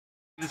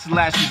This is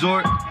Last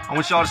Resort. I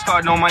want y'all to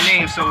start knowing my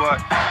name, so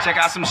check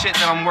out some shit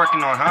that I'm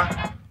working on, huh?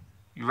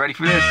 You ready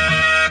for this?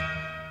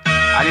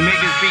 I didn't make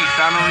this beat,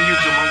 found it on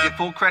YouTube. I'm gonna get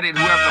full credit to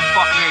whoever the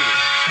fuck made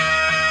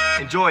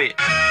it. Enjoy it.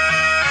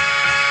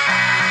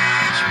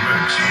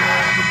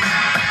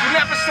 You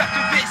never stepped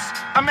through this.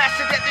 I'm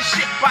mastered at this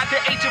shit by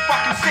the age of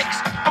fucking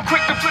 6. I'm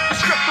quick to flip the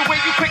script the way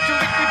you quick to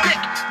lick the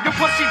dick. You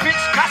pussy bitch,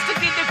 got to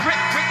get the grip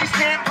with these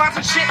tampons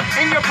and shit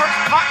in your purse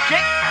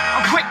pocket.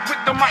 I'm quick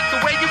with the mic,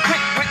 the way you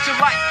quick with your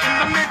life.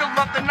 In the middle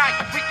of the night,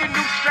 with your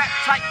new strap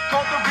tight.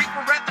 Call the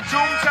reaper at the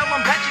tomb, tell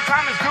him that your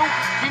time is due.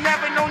 You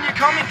never known you're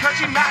coming cause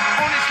you're not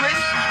on his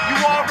list. You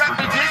all rap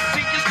the diss,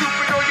 see you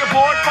stupid or you're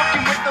bored.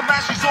 Fucking with the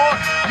last resort.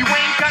 You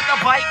ain't got the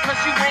bite cause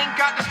you ain't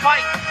got the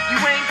spite. You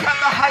ain't got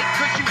the hype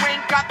cause you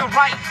ain't got the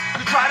right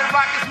to try to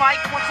rock this mic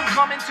once I'm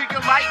coming to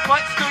your light.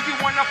 But still you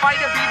wanna fight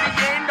to be the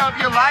end of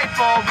your life,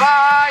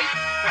 alright?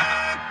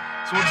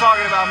 That's what we're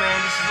talking about, man.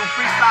 This is some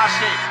freestyle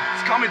shit.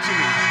 It's coming to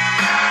me.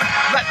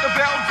 Let the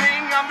bell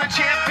ding, I'm the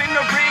champ in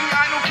the ring.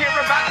 I don't care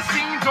about the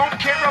scene, don't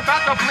care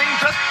about the bling.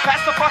 Just pass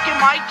the fucking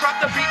mic,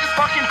 drop the beat, is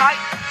fucking hype.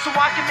 So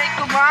I can make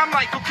the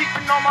limelight, for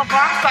keeping all my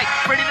rhymes tight.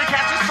 Ready to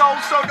catch a soul,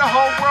 so the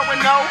whole world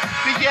will know.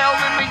 The yell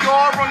and the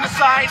yaw on the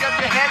side of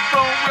your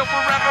headphone will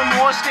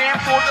forevermore stand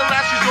for the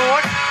last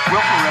resort.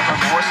 Will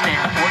forevermore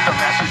stand for the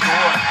last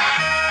resort.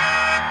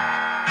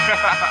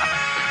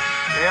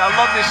 Yeah, I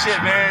love this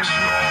shit, man.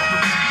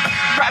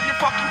 Grab your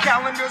fucking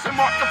calendars and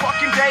mark the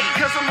fucking day,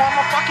 cause I'm on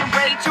my fucking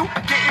way to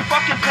getting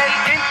fucking paid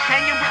and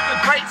hanging with the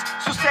greats.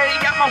 So stay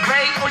out my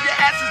way or your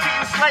ass is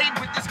getting slayed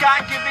with this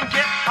God-given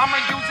gift.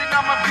 I'ma use it,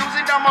 I'ma abuse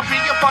it, I'ma be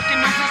a fucking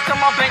nuisance to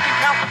my bank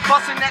account,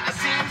 busting at the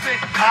seams. And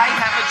I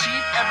have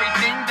achieved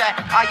everything that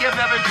I have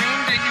ever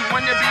dreamed. And you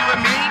wanna be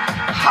with me?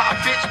 Ha,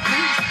 bitch,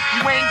 please.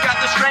 You ain't got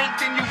the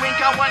strength and you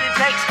ain't got what it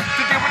takes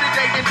to deal with it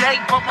day to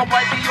day. But my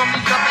wife be on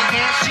the other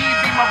hand, she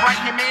be my right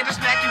hand man to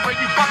smack you where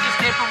you fucking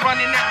scared for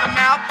running at the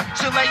mouth.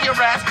 She'll lay your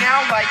ass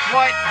down like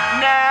what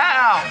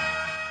now?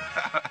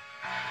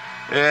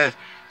 Yeah,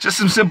 just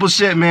some simple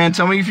shit, man.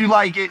 Tell me if you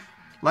like it.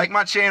 Like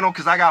my channel,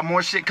 because I got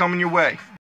more shit coming your way.